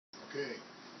Okay,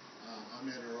 I'm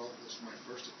Earle. This is my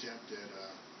first attempt at a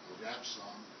rap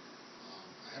song.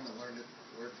 I haven't learned it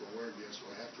word for word yet, so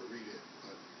I have to read it,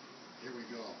 but here we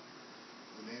go.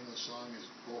 The name of the song is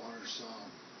Bowhunters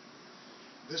Song.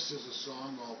 This is a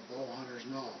song all bowhunters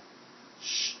know.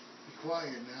 Shh, be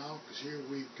quiet now, 'cause here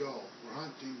we go. We're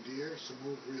hunting deer, so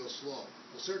move real slow.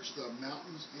 We'll search the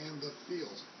mountains and the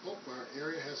fields. Hope our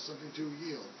area has something to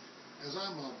yield. As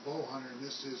I'm a bow hunter and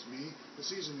this is me, the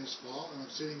season is fall and I'm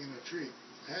sitting in a tree.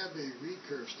 I have a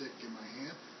recurve stick in my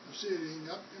hand. I'm sitting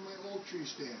up in my old tree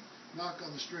stand. Knock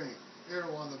on the string,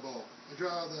 arrow on the bow. I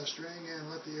draw the string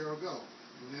and let the arrow go.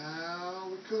 Now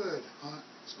we could hunt,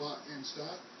 spot and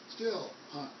stop, still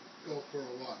hunt, go for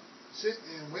a walk. Sit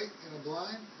and wait in a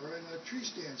blind or in a tree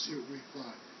stand, see what we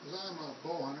find. As I'm a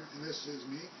bow hunter and this is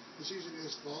me, the season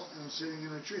is fall and I'm sitting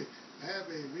in a tree. I have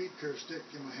a recurve stick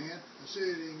in my hand. I'm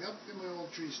sitting up in my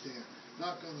old tree stand.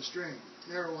 Knock on the string,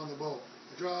 arrow on the bow.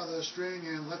 I draw the string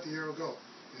and let the arrow go.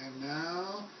 And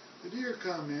now the deer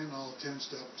come in all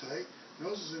tensed up tight,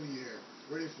 noses in the air,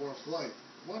 ready for flight.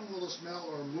 One little smell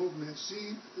or movement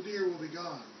seen, the deer will be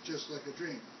gone, just like a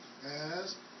dream.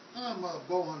 As I'm a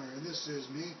bow hunter and this is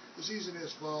me, the season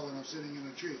is fall and I'm sitting in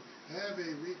a tree. I have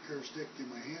a recurve stick in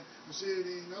my hand. I'm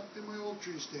sitting up in my old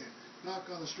tree stand. Knock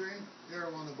on the string,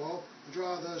 arrow on the bow. I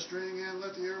draw the string and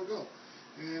let the arrow go.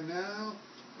 And now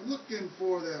I'm looking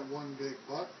for that one big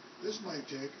buck. This might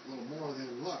take a little more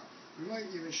than luck. We might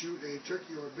even shoot a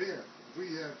turkey or bear. If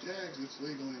we have tags, it's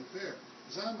legal and fair.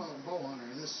 As I'm a bow hunter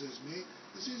and this is me,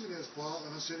 the season is fall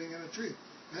and I'm sitting in a tree.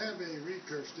 I have a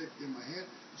recurve stick in my hand.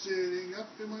 I'm sitting up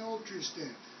in my old tree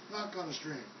stand. Knock on the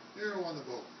string, arrow on the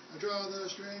bow. I draw the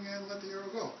string and let the arrow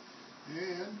go.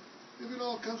 And if it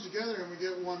all comes together and we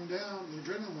get one down, the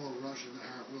adrenaline will rush and the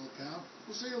heart will pound.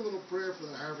 We'll say a little prayer for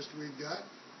the harvest we got.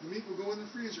 The meat will go in the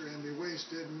freezer and be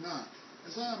wasted not.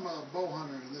 As I'm a bow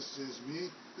hunter and this is me,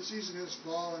 the season is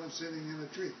fall and I'm sitting in a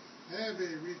tree. I have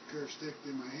a recurve stick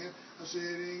in my hand. I'm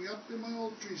sitting up in my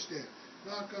old tree stand.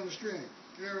 Knock on the string,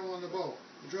 arrow on the bow.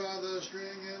 I draw the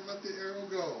string and let the arrow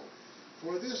go.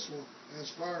 For this one, as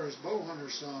far as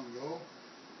Bowhunters song go,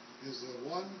 is the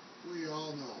one we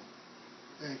all know.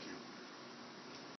 Thank you.